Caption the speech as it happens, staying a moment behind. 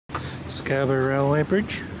Scarborough Railway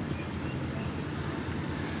Bridge.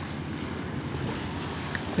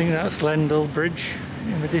 I think that's Lendal Bridge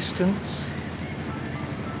in the distance,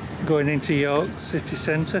 going into York city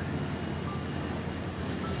centre.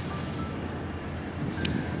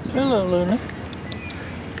 Hello, Luna.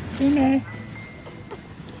 Luna.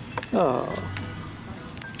 Oh.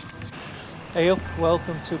 Hey up,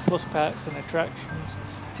 welcome to Plus Parks and Attractions.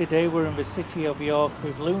 Today we're in the city of York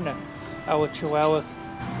with Luna, our Chihuahua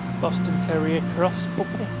Boston Terrier Cross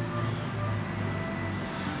puppy.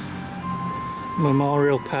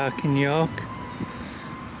 Memorial Park in York.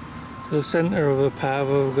 So the centre of the park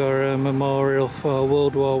we've got a memorial for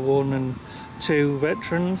World War I and II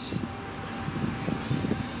veterans.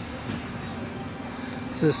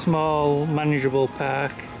 It's a small, manageable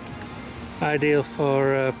park, ideal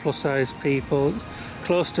for plus-size people,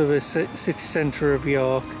 close to the city centre of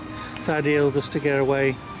York. It's ideal just to get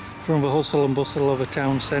away from the hustle and bustle of a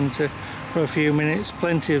town centre for a few minutes.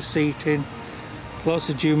 Plenty of seating, lots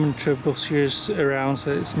of geometry bushes around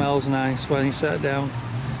so it smells nice when you sat down.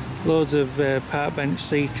 Loads of park bench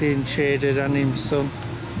seating, shaded and in the sun.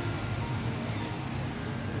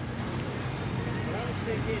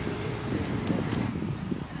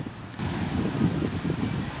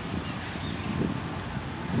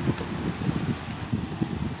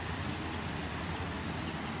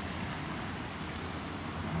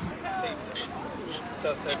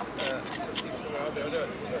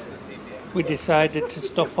 We decided to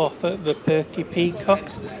stop off at the Perky Peacock,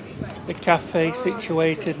 the cafe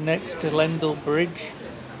situated next to Lendal Bridge.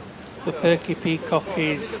 The Perky Peacock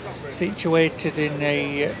is situated in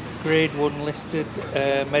a Grade 1 listed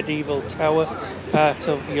medieval tower, part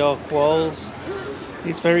of York Walls.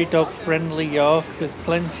 It's very dog friendly York. There's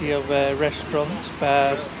plenty of restaurants,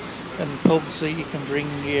 bars and pubs that you can bring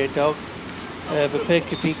your dog. The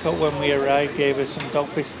Perky Peacock, when we arrived, gave us some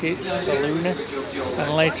dog biscuits for Luna,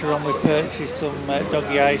 and later on we purchased some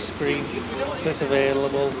doggy ice cream that's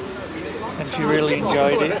available, and she really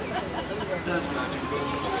enjoyed it.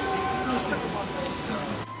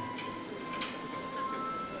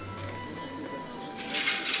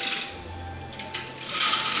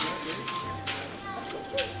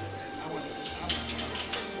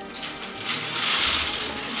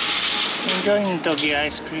 Enjoying doggy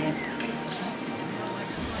ice cream.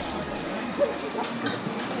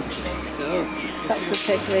 That could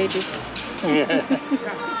take ages. Yeah.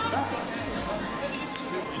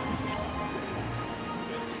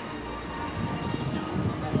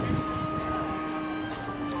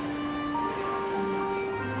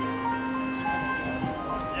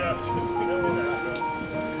 Yeah,